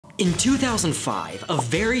In 2005, a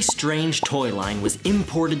very strange toy line was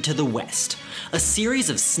imported to the West. A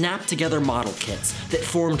series of snap-together model kits that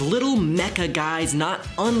formed little mecha guys not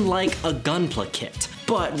unlike a Gunpla kit.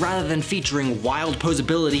 But rather than featuring wild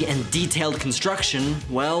posability and detailed construction,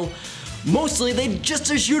 well, mostly they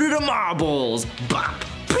just shooted a marbles. Bop,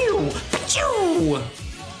 pew, pachoo!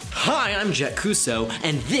 Hi, I'm Jetkuso,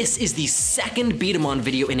 and this is the second Beat-em-on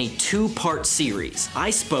video in a two-part series.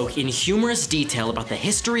 I spoke in humorous detail about the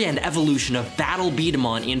history and evolution of Battle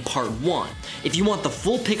Beat-em-on in part 1. If you want the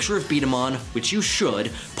full picture of Beat-em-on, which you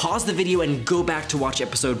should, pause the video and go back to watch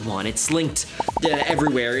episode 1. It's linked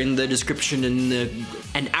everywhere in the description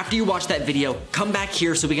and after you watch that video, come back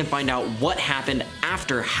here so we can find out what happened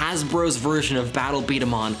after Hasbro's version of Battle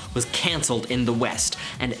Beat-em-on was canceled in the West,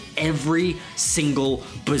 and every single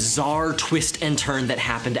bizarre twist and turn that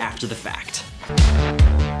happened after the fact.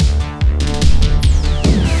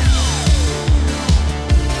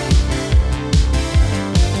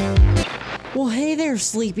 Well, hey there,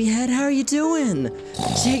 sleepyhead, how are you doing?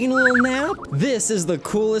 Taking a little nap? This is the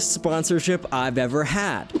coolest sponsorship I've ever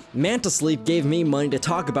had. Manta Sleep gave me money to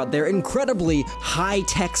talk about their incredibly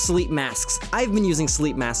high-tech sleep masks. I've been using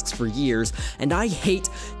sleep masks for years, and I hate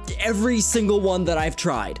every single one that I've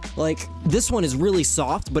tried. Like, this one is really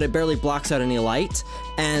soft, but it barely blocks out any light.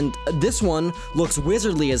 And this one looks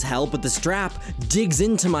wizardly as hell, but the strap digs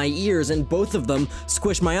into my ears and both of them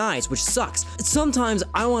squish my eyes, which sucks. Sometimes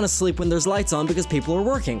I want to sleep when there's lights on because people are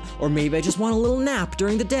working, or maybe I just want a little nap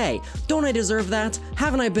during the day. Don't I deserve that?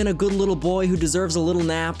 Haven't I been a good little boy who deserves a little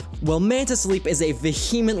nap? Well, Manta Sleep is a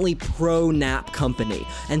vehemently pro-nap company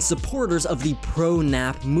and supporters of the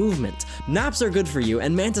pro-nap movement. Naps are good for you,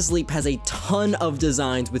 and Manta Sleep has a ton of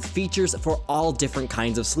designs with features for all different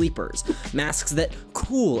kinds of sleepers. Masks that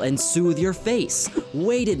cool and soothe your face,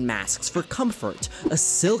 weighted masks for comfort, a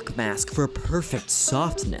silk mask for perfect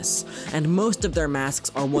softness, and most of their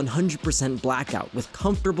masks are 100% blackout with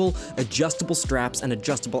comfortable, adjustable straps and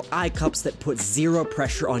adjustable eye cups that put zero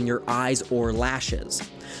pressure on your eyes or lashes.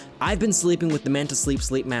 I've been sleeping with the Manta Sleep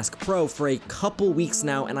Sleep Mask Pro for a couple weeks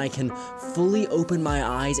now, and I can fully open my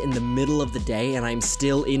eyes in the middle of the day and I'm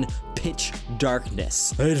still in pitch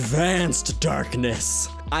darkness. Advanced darkness.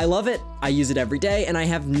 I love it, I use it every day, and I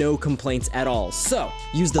have no complaints at all. So,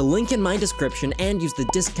 use the link in my description and use the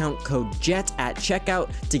discount code JET at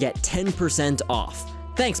checkout to get 10% off.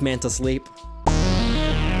 Thanks, Manta Sleep.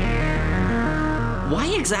 Why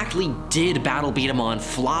exactly did Battle Beat-em-on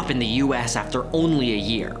flop in the US after only a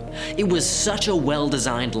year? It was such a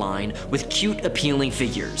well-designed line with cute, appealing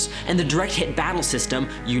figures, and the direct hit battle system,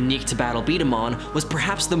 unique to Battle Beat-em-on, was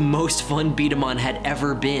perhaps the most fun Beat-em-on had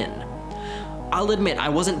ever been. I'll admit, I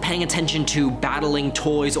wasn't paying attention to battling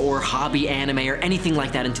toys or hobby anime or anything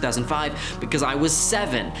like that in 2005 because I was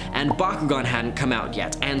 7 and Bakugan hadn't come out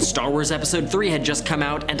yet, and Star Wars Episode 3 had just come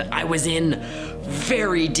out and I was in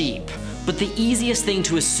very deep. But the easiest thing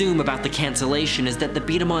to assume about the cancellation is that the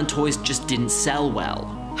Beat-em-on toys just didn't sell well.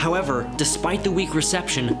 However, despite the weak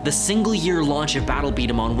reception, the single-year launch of Battle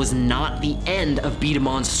Beat-em-on was not the end of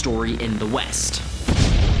Beat-em-on's story in the West.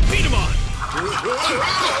 Beat-em-on!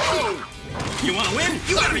 You wanna win?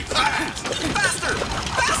 You gotta be fast! Faster!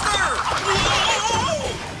 Faster!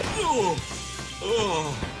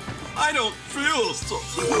 Oh, I don't feel so...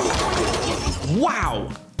 Wow!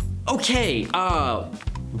 Okay,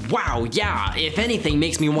 wow, yeah, if anything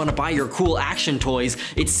makes me want to buy your cool action toys,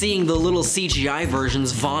 it's seeing the little CGI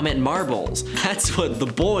versions vomit marbles. That's what the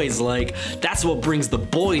boys like. That's what brings the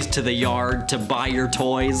boys to the yard to buy your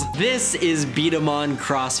toys. This is Beat-em-on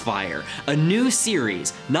Crossfire, a new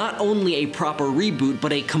series, not only a proper reboot,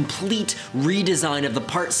 but a complete redesign of the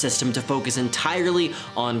part system to focus entirely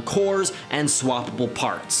on cores and swappable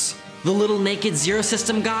parts. The little naked Zero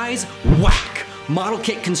System guys? Whack! Model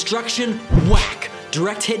kit construction? Whack!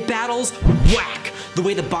 Direct hit battles? Whack! The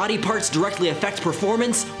way the body parts directly affect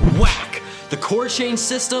performance? Whack! The core change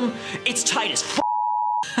system? It's tight as f***.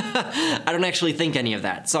 I don't actually think any of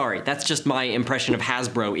that, sorry, that's just my impression of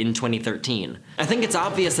Hasbro in 2013. I think it's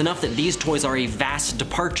obvious enough that these toys are a vast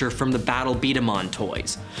departure from the Battle Beat-em-on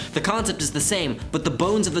toys. The concept is the same, but the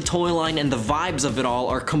bones of the toy line and the vibes of it all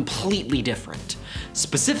are completely different.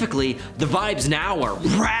 Specifically, the vibes now are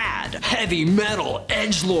rad, heavy metal,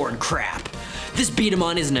 edgelord crap. This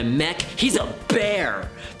Beat-em-on isn't a mech, he's a bear.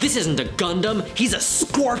 This isn't a Gundam, he's a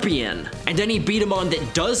scorpion. And any Beat-em-on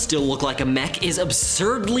that does still look like a mech is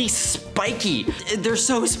absurdly spiky. They're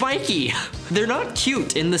so spiky. They're not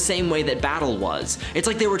cute in the same way that Battle was. It's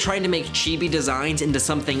like they were trying to make chibi designs into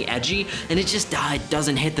something edgy, and it just it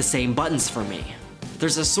doesn't hit the same buttons for me.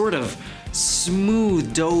 There's a sort of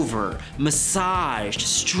smoothed over, massaged,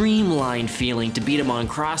 streamlined feeling to Beatamon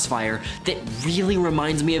Crossfire that really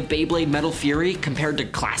reminds me of Beyblade Metal Fury compared to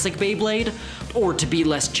classic Beyblade, or to be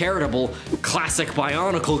less charitable, classic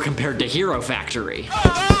Bionicle compared to Hero Factory.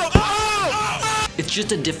 It's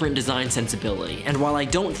just a different design sensibility, and while I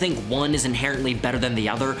don't think one is inherently better than the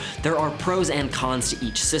other, there are pros and cons to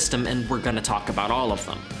each system, and we're gonna talk about all of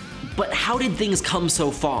them. But how did things come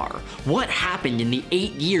so far? What happened in the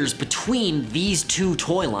 8 years between these two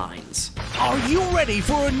toy lines? Are you ready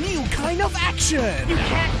for a new kind of action? You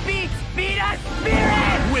can't beat Vita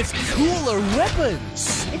Spirit! With cooler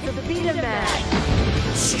weapons, It's a Vita match!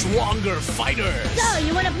 stronger fighters, So,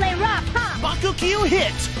 you wanna play rough, huh? Bakuki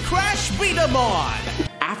hit, Crash Beatamon!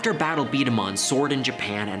 After Battle Beatamon soared in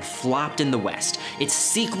Japan and flopped in the West, its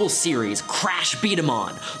sequel series, Crash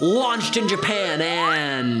Beatamon, launched in Japan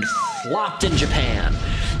and flopped in Japan.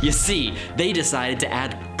 You see, they decided to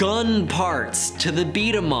add gun parts to the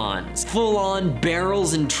Beatamons, full-on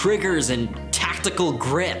barrels and triggers and tactical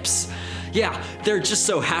grips. Yeah, there just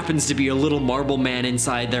so happens to be a little marble man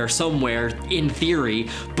inside there somewhere, in theory,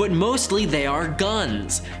 but mostly they are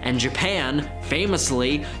guns, and Japan,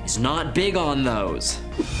 famously, is not big on those.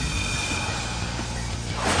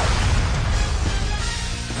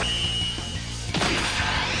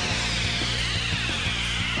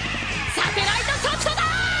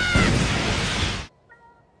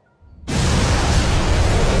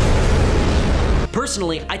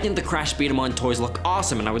 Personally, I think the Crash Beatamon toys look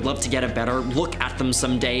awesome, and I would love to get a better look at them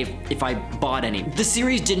someday if I bought any. The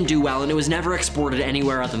series didn't do well, and it was never exported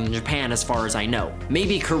anywhere other than Japan as far as I know.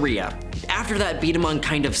 Maybe Korea. After that, Beatamon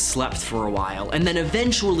kind of slept for a while, and then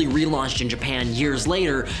eventually relaunched in Japan years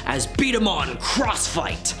later as Beatamon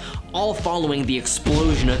Crossfight, all following the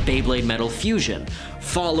explosion of Beyblade Metal Fusion,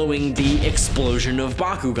 following the explosion of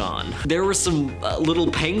Bakugan. There were some little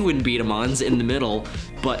penguin Beatamons in the middle,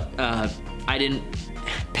 but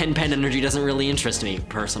Pen Energy doesn't really interest me,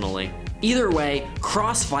 personally. Either way,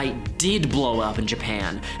 Crossfight did blow up in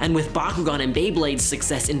Japan, and with Bakugan and Beyblade's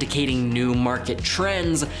success indicating new market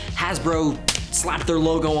trends, Hasbro slapped their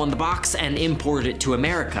logo on the box and imported it to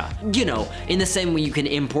America. You know, in the same way you can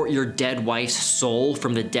import your dead wife's soul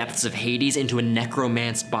from the depths of Hades into a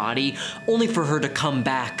necromanced body, only for her to come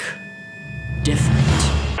back different.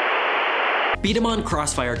 Beatamon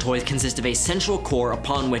Crossfire toys consist of a central core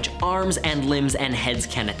upon which arms and limbs and heads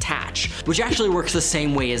can attach, which actually works the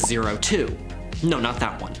same way as 02. No, not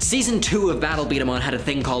that one. Season 2 of Battle Beatamon had a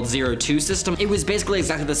thing called 02 system. It was basically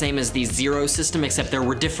exactly the same as the 0 system, except there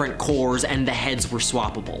were different cores and the heads were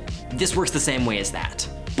swappable. This works the same way as that.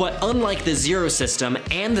 But unlike the 0 system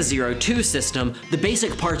and the 02 system, the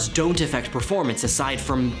basic parts don't affect performance aside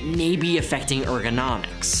from maybe affecting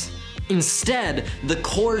ergonomics. Instead, the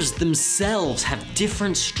cores themselves have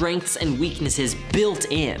different strengths and weaknesses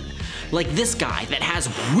built in. Like this guy that has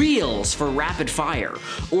wheels for rapid fire,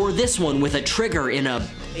 or this one with a trigger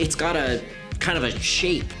it's got a kind of a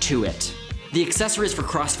shape to it. The accessories for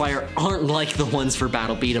Crossfire aren't like the ones for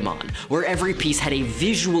Battle Beatamon, where every piece had a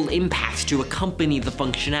visual impact to accompany the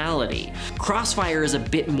functionality. Crossfire is a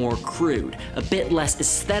bit more crude, a bit less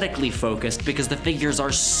aesthetically focused because the figures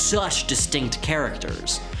are such distinct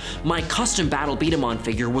characters. My custom Battle Beatamon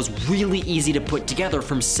figure was really easy to put together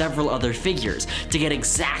from several other figures to get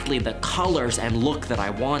exactly the colors and look that I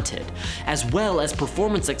wanted, as well as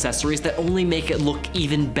performance accessories that only make it look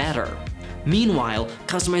even better. Meanwhile,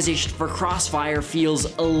 customization for Crossfire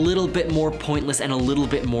feels a little bit more pointless and a little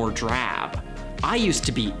bit more drab. I used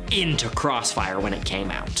to be into Crossfire when it came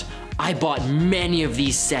out. I bought many of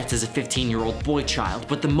these sets as a 15-year-old boy child,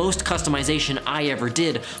 but the most customization I ever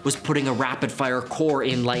did was putting a rapid fire core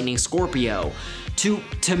in Lightning Scorpio to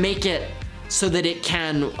make it so that it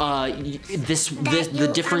can,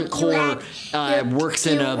 the different core works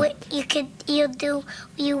in a...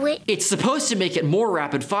 It's supposed to make it more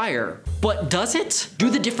rapid fire, but does it? Do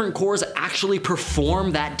the different cores actually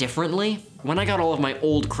perform that differently? When I got all of my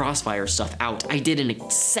old Crossfire stuff out, I did an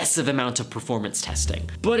excessive amount of performance testing,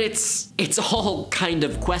 but it's all kind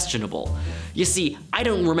of questionable. You see, I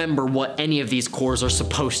don't remember what any of these cores are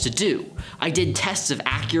supposed to do. I did tests of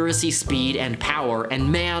accuracy, speed, and power,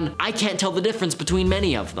 and man, I can't tell the difference between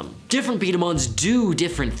many of them. Different Beatamons do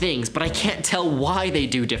different things, but I can't tell why they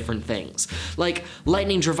do different things. Like,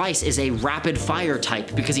 Lightning Gervais is a rapid fire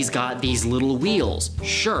type because he's got these little wheels,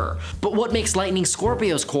 sure, but what makes Lightning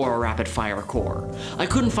Scorpio's core a rapid fire core? I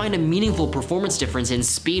couldn't find a meaningful performance difference in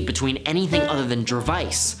speed between anything other than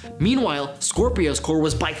Gervais. Meanwhile, Scorpio's core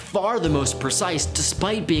was by far the most precise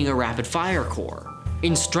despite being a rapid fire core.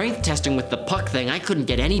 In strength testing with the puck thing, I couldn't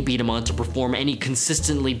get any beat 'em on to perform any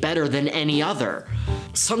consistently better than any other.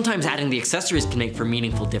 Sometimes adding the accessories can make for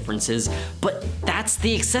meaningful differences, but that's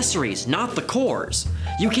the accessories, not the cores.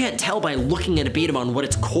 You can't tell by looking at a beat 'em on what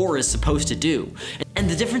its core is supposed to do, and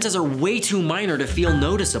the differences are way too minor to feel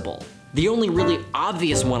noticeable. The only really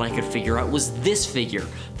obvious one I could figure out was this figure,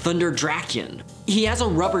 Thunder Drakion. He has a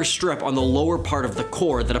rubber strip on the lower part of the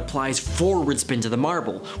core that applies forward spin to the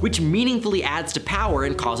marble, which meaningfully adds to power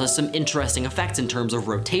and causes some interesting effects in terms of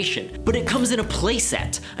rotation. But it comes in a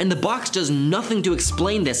playset, and the box does nothing to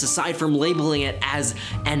explain this aside from labeling it as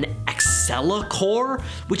an Accela core,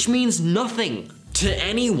 which means nothing to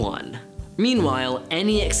anyone. Meanwhile,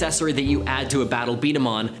 any accessory that you add to a battle beat 'em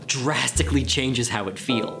on drastically changes how it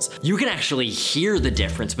feels. You can actually hear the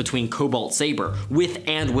difference between Cobalt Saber with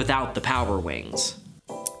and without the power wings.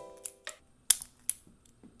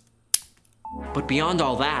 But beyond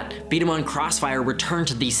all that, Beat 'em on Crossfire returned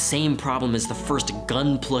to the same problem as the first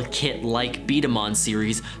Gunpla kit-like Beat 'em on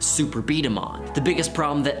series, Super Beat 'em on. The biggest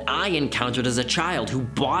problem that I encountered as a child who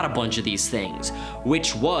bought a bunch of these things,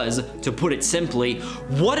 which was, to put it simply,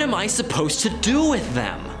 what am I supposed to do with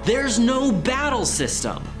them? There's no battle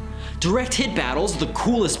system. Direct hit battles, the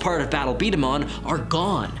coolest part of Battle Beat 'em on, are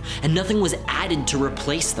gone, and nothing was added to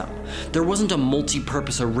replace them. There wasn't a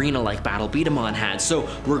multi-purpose arena like Battle Beat 'em on had, so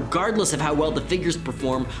regardless of how well the figures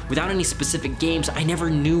perform, without any specific games, I never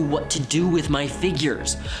knew what to do with my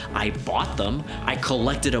figures. I bought them, I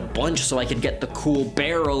collected a bunch so I could get the cool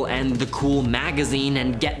barrel and the cool magazine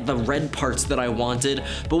and get the red parts that I wanted,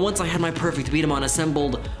 but once I had my perfect Beat 'em on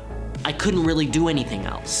assembled, I couldn't really do anything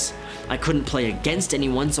else. I couldn't play against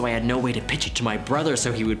anyone, so I had no way to pitch it to my brother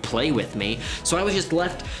so he would play with me. So I was just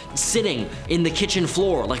left sitting in the kitchen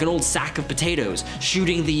floor like an old sack of potatoes,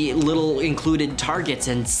 shooting the little included targets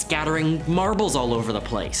and scattering marbles all over the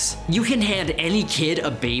place. You can hand any kid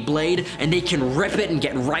a Beyblade and they can rip it and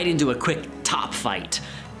get right into a quick top fight.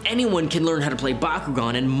 Anyone can learn how to play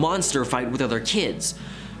Bakugan and monster fight with other kids.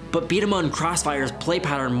 But Beat 'em on Crossfire's play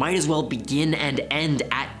pattern might as well begin and end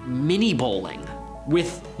at mini bowling,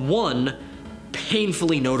 with one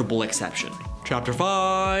painfully notable exception. Chapter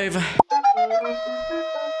 5.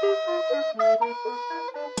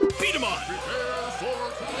 Beat 'em on!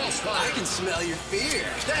 I can smell your fear.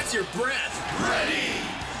 That's your breath. Ready,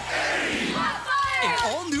 aim. An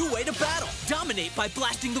all-new way to battle. Dominate by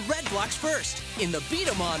blasting the red blocks first. In the Beat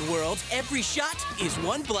 'em on world, every shot is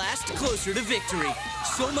one blast closer to victory.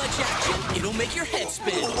 So much action, it'll make your head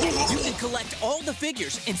spin. You can collect all the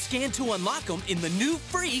figures and scan to unlock them in the new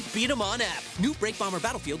free Beat 'em on app. New Break Bomber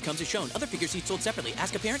Battlefield comes as shown. Other figures each sold separately.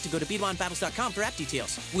 Ask a parent to go to beatemonbattles.com for app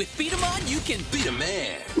details. With Beat 'em on, you can beat a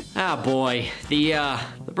man. Ah boy, the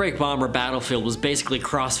Break Bomber Battlefield was basically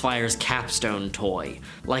Crossfire's capstone toy.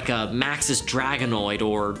 Like a Maxis Dragonoid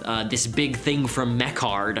or this big thing from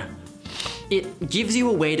Mechard. It gives you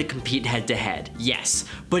a way to compete head-to-head, yes,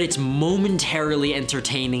 but it's momentarily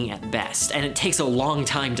entertaining at best, and it takes a long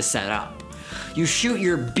time to set up. You shoot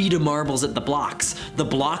your beat-a-marbles at the blocks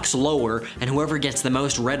lower, and whoever gets the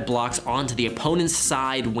most red blocks onto the opponent's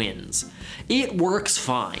side wins. It works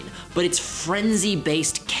fine, but it's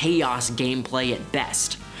frenzy-based chaos gameplay at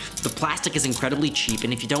best. The plastic is incredibly cheap,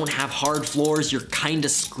 and if you don't have hard floors, you're kinda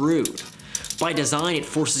screwed. By design, it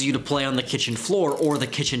forces you to play on the kitchen floor or the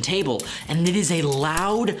kitchen table, and it is a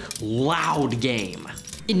loud, loud game.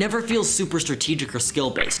 It never feels super strategic or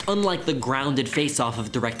skill-based, unlike the grounded face-off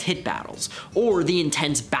of direct hit battles, or the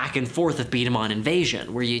intense back and forth of Beat 'em on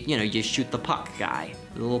Invasion, where you shoot the puck guy,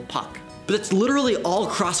 the little puck. But that's literally all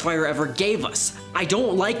Crossfire ever gave us. I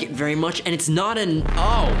don't like it very much, and it's not an,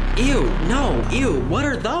 oh, ew, no, ew, what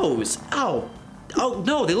are those? Oh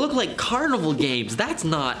no, they look like carnival games. That's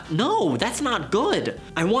not good.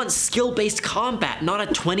 I want skill-based combat, not a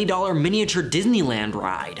 $20 miniature Disneyland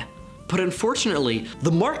ride. But unfortunately,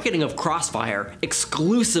 the marketing of Crossfire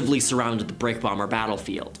exclusively surrounded the Break Bomber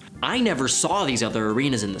Battlefield. I never saw these other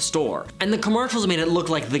arenas in the store, and the commercials made it look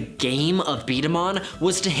like the game of Beat 'em on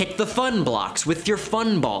was to hit the fun blocks with your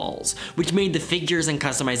fun balls, which made the figures and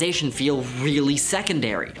customization feel really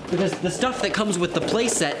secondary. Because the stuff that comes with the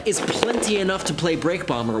playset is plenty enough to play Break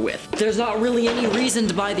Bomber with. There's not really any reason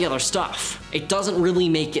to buy the other stuff. It doesn't really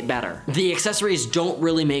make it better. The accessories don't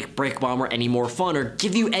really make Break Bomber any more fun or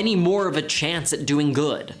give you any more of a chance at doing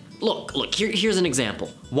good. Look, here's an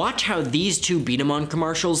example. Watch how these two Beat 'em on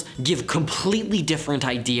commercials give completely different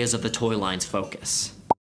ideas of the toy line's focus.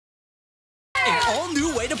 An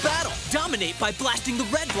all-new way to battle. Dominate by blasting the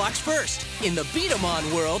red blocks first. In the Beat 'em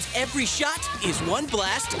on world, every shot is one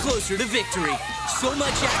blast closer to victory. So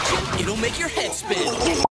much action, it'll make your head spin.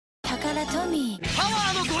 からトミーパワ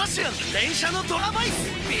ーのドラシアン連射のドラバイス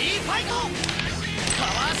B ファイトパ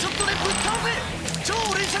ワーショットでぶっ倒せ超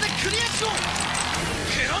連射でクリアしろ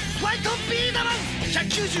クロスファイト B ダマン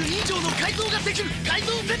192以上の改造ができる改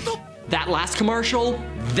造セット That last commercial,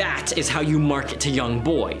 that is how you market to young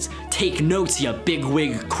boys. Take notes, ya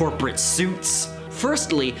bigwig corporate suits.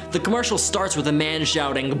 Firstly, the commercial starts with a man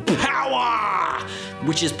shouting, "Power!"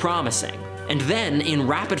 which is promising. And then, in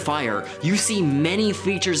rapid fire, you see many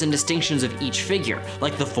features and distinctions of each figure,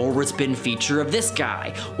 like the forward spin feature of this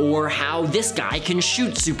guy, or how this guy can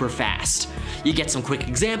shoot super fast. You get some quick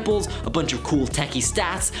examples, a bunch of cool techie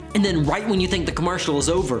stats, and then right when you think the commercial is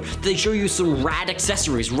over, they show you some rad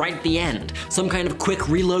accessories right at the end. Some kind of quick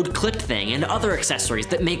reload clip thing, and other accessories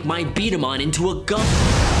that make my beat-em-on into a gun.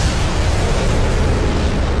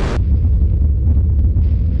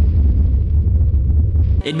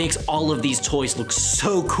 It makes all of these toys look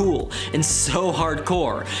so cool and so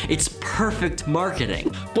hardcore. It's perfect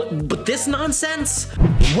marketing. But this nonsense?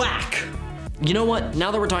 Whack! You know what?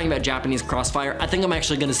 Now that we're talking about Japanese Crossfire, I think I'm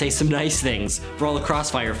actually gonna say some nice things for all the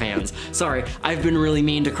Crossfire fans. Sorry, I've been really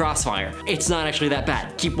mean to Crossfire. It's not actually that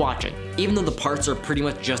bad. Keep watching. Even though the parts are pretty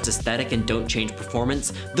much just aesthetic and don't change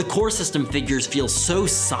performance, the core system figures feel so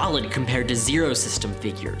solid compared to Zero system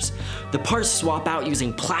figures. The parts swap out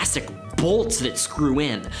using plastic bolts that screw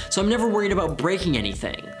in, so I'm never worried about breaking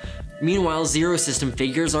anything. Meanwhile, Zero system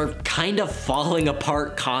figures are kind of falling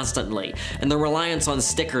apart constantly, and the reliance on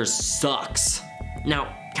stickers sucks.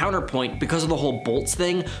 Now, counterpoint, because of the whole bolts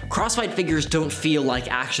thing, Crossfight figures don't feel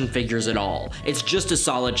like action figures at all. It's just a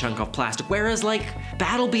solid chunk of plastic, whereas like,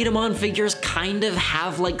 Battle Beat-em-on figures kind of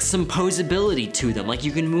have like some posability to them. Like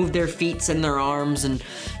you can move their feet and their arms and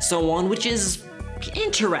so on, which is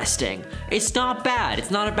interesting. It's not bad.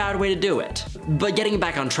 It's not a bad way to do it. But getting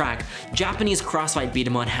back on track, Japanese Crossfight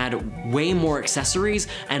Beat-em-on had way more accessories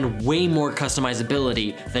and way more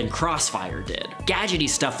customizability than Crossfire did. Gadgety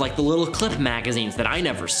stuff like the little clip magazines that I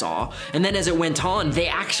never saw, and then as it went on, they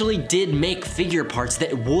actually did make figure parts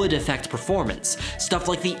that would affect performance. Stuff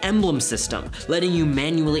like the emblem system, letting you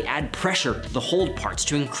manually add pressure to the hold parts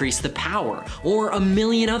to increase the power, or a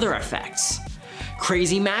million other effects.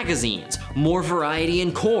 Crazy magazines, more variety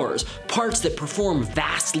in cores, parts that perform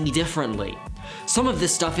vastly differently. Some of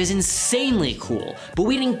this stuff is insanely cool, but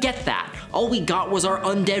we didn't get that. All we got was our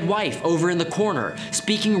undead wife over in the corner,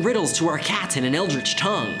 speaking riddles to our cat in an eldritch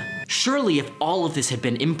tongue. Surely if all of this had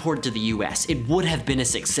been imported to the US, it would have been a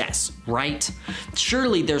success, right?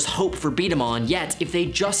 Surely there's hope for Beat-em-on yet if they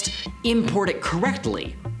just import it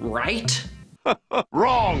correctly, right?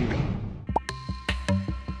 Wrong!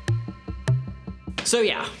 So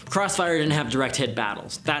yeah, Crossfire didn't have direct hit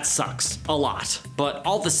battles. That sucks, a lot. But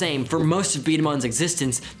all the same, for most of Beat-em-on's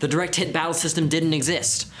existence, the direct hit battle system didn't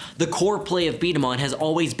exist. The core play of Beat-em-on has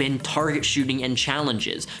always been target shooting and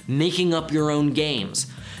challenges, making up your own games.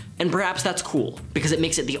 And perhaps that's cool, because it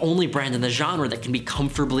makes it the only brand in the genre that can be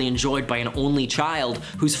comfortably enjoyed by an only child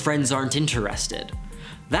whose friends aren't interested.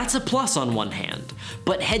 That's a plus on one hand,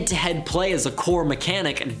 but head-to-head play as a core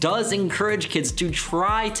mechanic does encourage kids to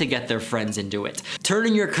try to get their friends into it.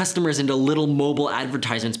 Turning your customers into little mobile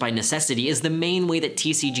advertisements by necessity is the main way that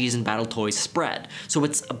TCGs and battle toys spread, so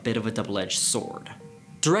it's a bit of a double-edged sword.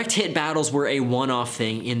 Direct hit battles were a one-off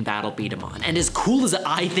thing in Battle Beat-em-on, and as cool as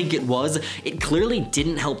I think it was, it clearly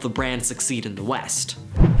didn't help the brand succeed in the West.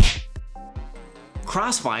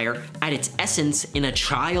 Crossfire, at its essence, in a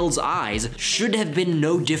child's eyes, should have been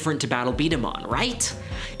no different to Battle Beat-em-on, right?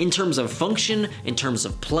 In terms of function, in terms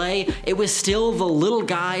of play, it was still the little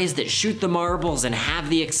guys that shoot the marbles and have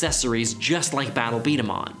the accessories just like Battle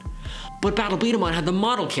Beat-em-on. But Battle Beat-em-on had the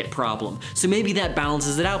model kit problem, so maybe that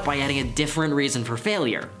balances it out by adding a different reason for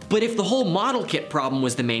failure. But if the whole model kit problem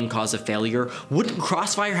was the main cause of failure, wouldn't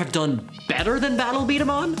Crossfire have done better than Battle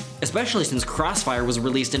Beat-em-on? Especially since Crossfire was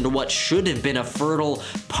released into what should have been a fertile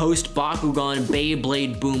post-Bakugan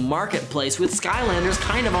Beyblade boom marketplace with Skylanders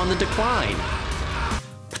kind of on the decline.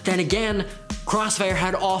 But then again, Crossfire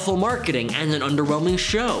had awful marketing and an underwhelming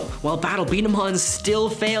show, while Battle Beat-em-on still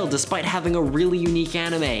failed despite having a really unique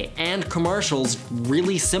anime and commercials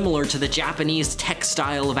really similar to the Japanese tech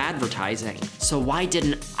style of advertising. So why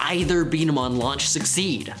didn't either Beat-em-on launch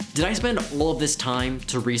succeed? Did I spend all of this time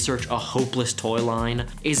to research a hopeless toy line?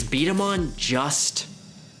 Is Beat-em-on just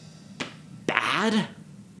bad?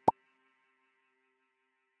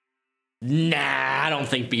 Nah, I don't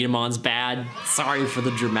think Beat-em-on's bad. Sorry for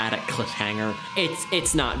the dramatic cliffhanger.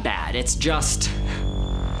 It's not bad, it's just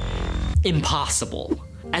impossible.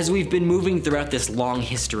 As we've been moving throughout this long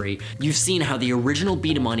history, you've seen how the original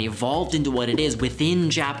beat-em-on evolved into what it is within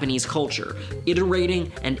Japanese culture,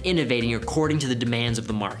 iterating and innovating according to the demands of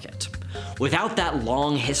the market. Without that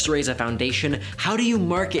long history as a foundation, how do you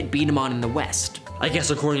market beat-em-on in the West? I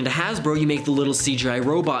guess according to Hasbro, you make the little CGI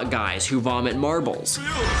robot guys who vomit marbles.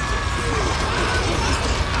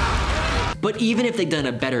 But even if they'd done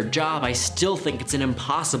a better job, I still think it's an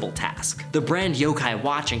impossible task. The brand Yokai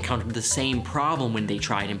Watch encountered the same problem when they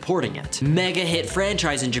tried importing it. Mega hit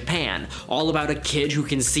franchise in Japan, all about a kid who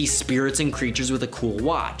can see spirits and creatures with a cool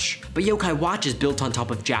watch. But Yokai Watch is built on top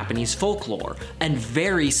of Japanese folklore and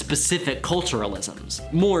very specific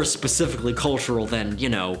culturalisms. More specifically cultural than, you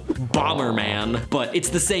know, Bomberman, but it's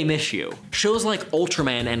the same issue. Shows like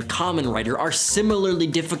Ultraman and Kamen Rider are similarly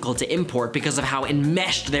difficult to import because of how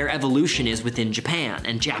enmeshed their evolution is within Japan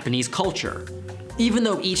and Japanese culture. Even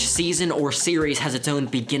though each season or series has its own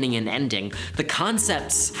beginning and ending, the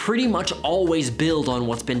concepts pretty much always build on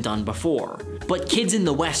what's been done before. But kids in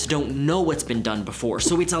the West don't know what's been done before,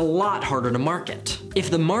 so it's a lot harder to market.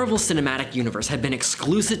 If the Marvel Cinematic Universe had been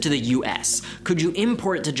exclusive to the US, could you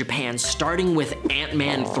import it to Japan starting with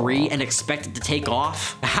Ant-Man 3 and expect it to take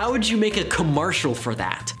off? How would you make a commercial for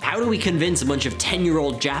that? How do we convince a bunch of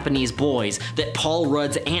 10-year-old Japanese boys that Paul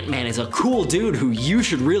Rudd's Ant-Man is a cool dude who you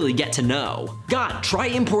should really get to know? God, try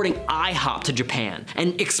importing IHOP to Japan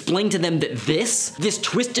and explain to them that this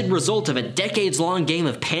twisted result of a decades-long game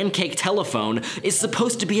of pancake telephone is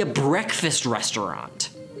supposed to be a breakfast restaurant.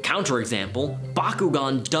 Counterexample,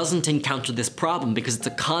 Bakugan doesn't encounter this problem because it's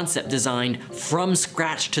a concept designed from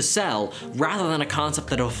scratch to sell, rather than a concept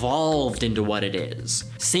that evolved into what it is.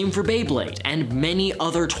 Same for Beyblade and many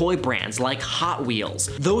other toy brands like Hot Wheels.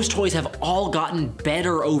 Those toys have all gotten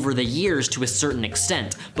better over the years to a certain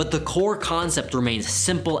extent, but the core concept remains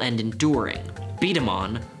simple and enduring. Beat 'em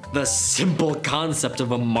on, the simple concept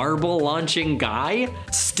of a marble launching guy,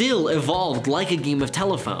 still evolved like a game of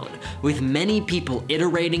telephone, with many people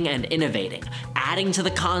iterating and innovating, adding to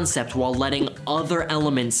the concept while letting other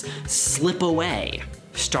elements slip away.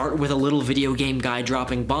 Start with a little video game guy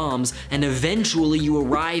dropping bombs, and eventually you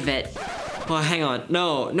arrive at, oh, hang on,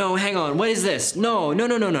 no, hang on, what is this? No.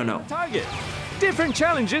 Target. Different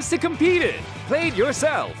challenges to compete in. Play it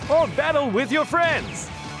yourself or battle with your friends.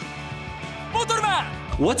 Motorman!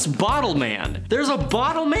 What's Bottle Man? There's a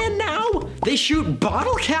Bottle Man now? They shoot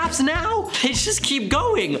bottle caps now? They just keep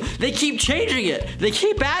going. They keep changing it. They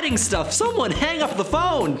keep adding stuff. Someone hang up the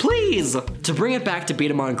phone, please. To bring it back to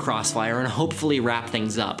Beat 'em on Crossfire and hopefully wrap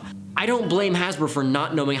things up, I don't blame Hasbro for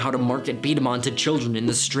not knowing how to market Beat 'em on to children in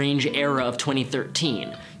the strange era of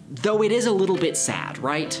 2013. Though it is a little bit sad,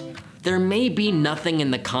 right? There may be nothing in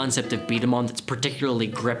the concept of Beat 'em on that's particularly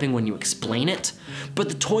gripping when you explain it, but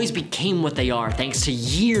the toys became what they are thanks to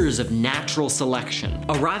years of natural selection,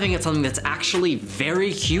 arriving at something that's actually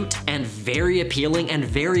very cute and very appealing and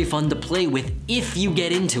very fun to play with if you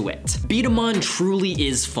get into it. Beat 'em on truly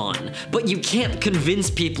is fun, but you can't convince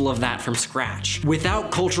people of that from scratch. Without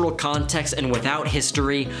cultural context and without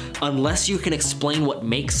history, unless you can explain what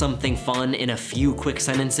makes something fun in a few quick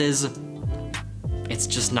sentences, it's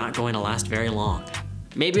just not going to last very long.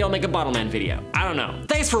 Maybe I'll make a Bottle Man video. I don't know.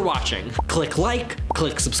 Thanks for watching. Click like,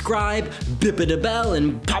 click subscribe, bip it a bell,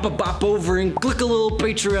 and pop a bop over and click a little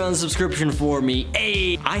Patreon subscription for me.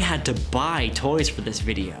 Hey, I had to buy toys for this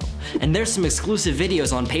video. And there's some exclusive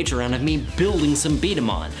videos on Patreon of me building some Beat 'em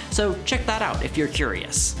on. So check that out if you're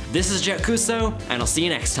curious. This is Kuso, and I'll see you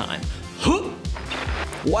next time.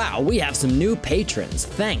 Wow, we have some new patrons.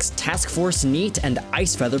 Thanks Task Force NEET and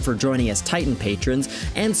Icefeather for joining as Titan patrons,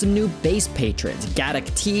 and some new base patrons,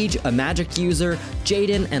 GaddockTeej, amagikuser,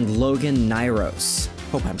 Jaden, and Logan Nyros.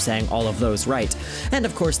 Hope I'm saying all of those right. And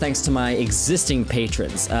of course, thanks to my existing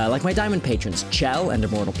patrons, like my Diamond patrons, Chell and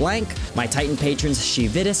Immortal Blank, my Titan patrons,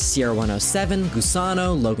 SheVitus, Sierra107,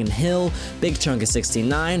 GUSANO, Logan Hill, Big Chunka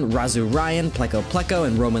 69, Rāzu Rion, plecopleco,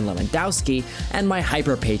 and Roman Lewandowski, and my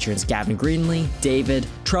Hyper patrons, Gavin Greenlee, David,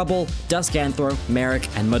 Trouble, DuskAnthro, Merrick,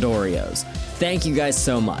 and Mudorios. Thank you guys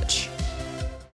so much.